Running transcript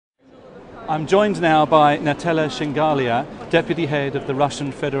I'm joined now by Nathela Shengelia, Deputy Head of the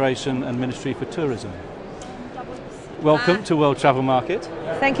Russian Federation and Ministry for Tourism. Welcome to World Travel Market.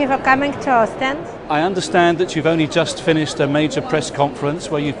 Thank you for coming to our stand. I understand that you've only just finished a major press conference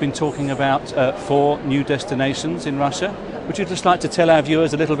where you've been talking about 4 new destinations in Russia. Would you just like to tell our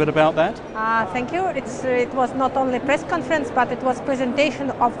viewers a little bit about that? Thank you. It was not only press conference, but it was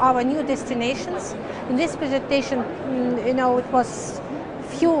presentation of our new destinations. In this presentation, it was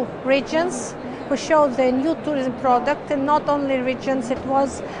few regions who showed the new tourism product, and not only regions. It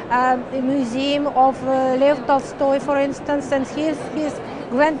was a museum of Lev Tolstoy, for instance, and his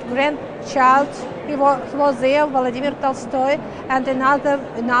grandchild. He was there, Vladimir Tolstoy, and another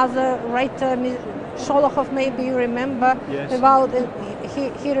writer, Sholokhov, maybe you remember. Yes. About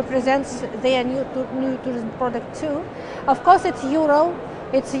he represents their new tourism product too. Of course, it's Ural.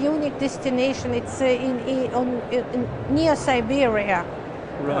 It's a unique destination. It's near Siberia.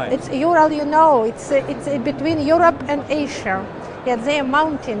 Right. It's Ural, it's between Europe and Asia. Yeah, they are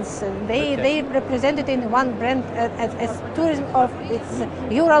mountains. They represented in one brand as tourism of its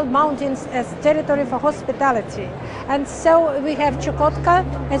Ural mountains as territory for hospitality. And so we have Chukotka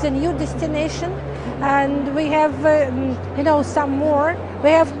as a new destination, and we have some more.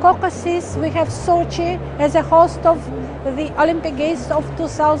 We have Caucasus, we have Sochi as a host of the Olympic Games of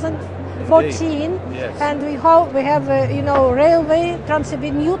 2014, yes. And we have railway,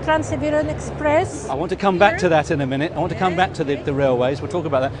 new Trans-Siberian Express. I want to come back to that in a minute. I want to come back to the railways. We'll talk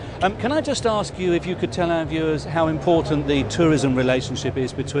about that. Can I just ask you if you could tell our viewers how important the tourism relationship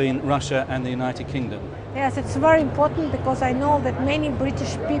is between Russia and the United Kingdom? Yes, it's very important because I know that many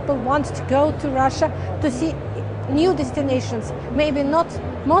British people want to go to Russia to see new destinations. Maybe not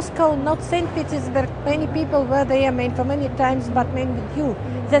Moscow, not St. Petersburg. Many people were there for many times, but maybe you.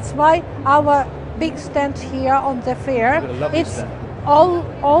 That's why our big stand here on the fair, it's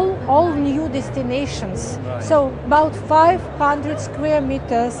all new destinations. Right. So about 500 square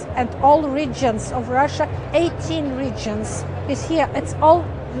meters and all regions of Russia, 18 regions is here. It's all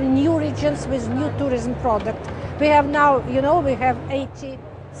new regions with new tourism product. We have now, we have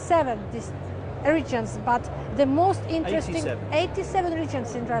 87 regions, but the most interesting 87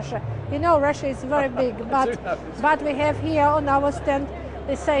 regions in Russia. Russia is very big, but we have here on our stand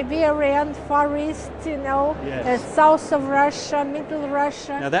the Siberian, Far East, yes. South of Russia, Middle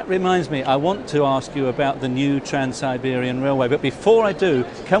Russia. Now that reminds me, I want to ask you about the new Trans-Siberian Railway, but before I do,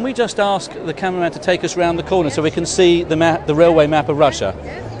 can we just ask the cameraman to take us round the corner so we can see the railway map of Russia?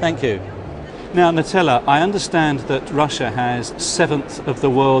 Thank you. Now, Nathela, I understand that Russia has 7th of the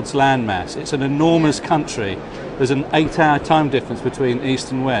world's landmass. It's an enormous country. There's an 8-hour time difference between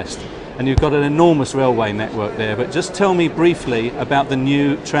east and west, and you've got an enormous railway network there. But just tell me briefly about the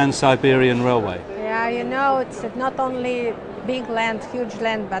new Trans-Siberian Railway. Yeah, it's not only big land, huge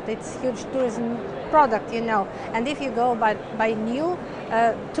land, but it's huge tourism product, And if you go by new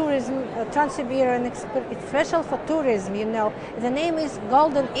tourism, Trans-Siberian Express, it's special for tourism, The name is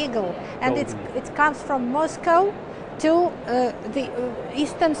Golden Eagle, and it comes from Moscow to the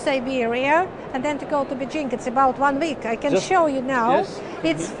eastern Siberia, and then to go to Beijing. It's about 1 week. I can show you now. Yes.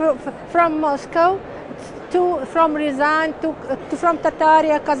 It's from Moscow from Ryazan from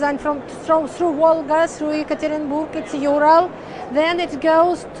Tataria, Kazan, through Volga, through Ekaterinburg, it's Ural. Then it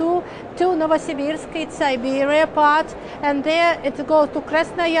goes to Novosibirsk, it's Siberia part, and there it goes to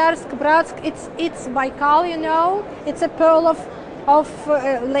Krasnoyarsk, Bratsk. It's Baikal, It's a pearl of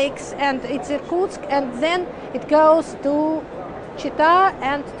lakes, and it's Irkutsk, and then it goes to Chita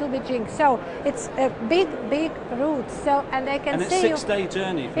and to Beijing. So it's a big route. So and I can say it's a 6-day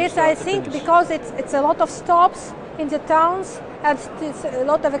journey. Yes, I think because it's a lot of stops in the towns and it's a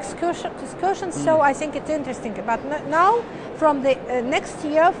lot of excursions. So I think it's interesting. But now, from the next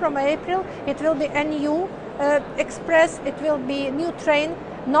year, from April, it will be a new express. It will be a new train.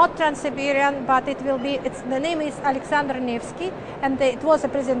 Not Trans-Siberian, but it will be. The name is Alexander Nevsky, and it was a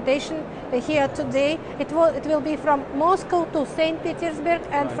presentation here today. It will be from Moscow to St. Petersburg,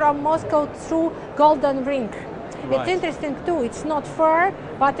 and from Moscow through Golden Ring. Right. It's interesting too. It's not far,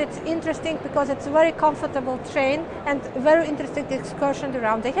 but it's interesting because it's a very comfortable train and very interesting excursion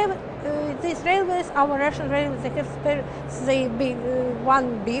around. They have these railways, our Russian railways. They have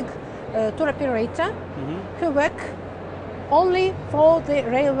one big tour operator who work only for the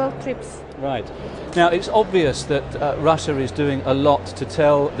railway trips. Right. Now, it's obvious that Russia is doing a lot to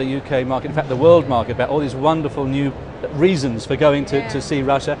tell the UK market, in fact the world market, about all these wonderful new reasons for going to see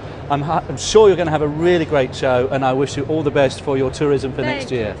Russia. I'm sure you're going to have a really great show, and I wish you all the best for your tourism for next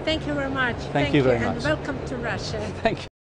year. Thank you very much. Thank you very much. And welcome to Russia. Thank you.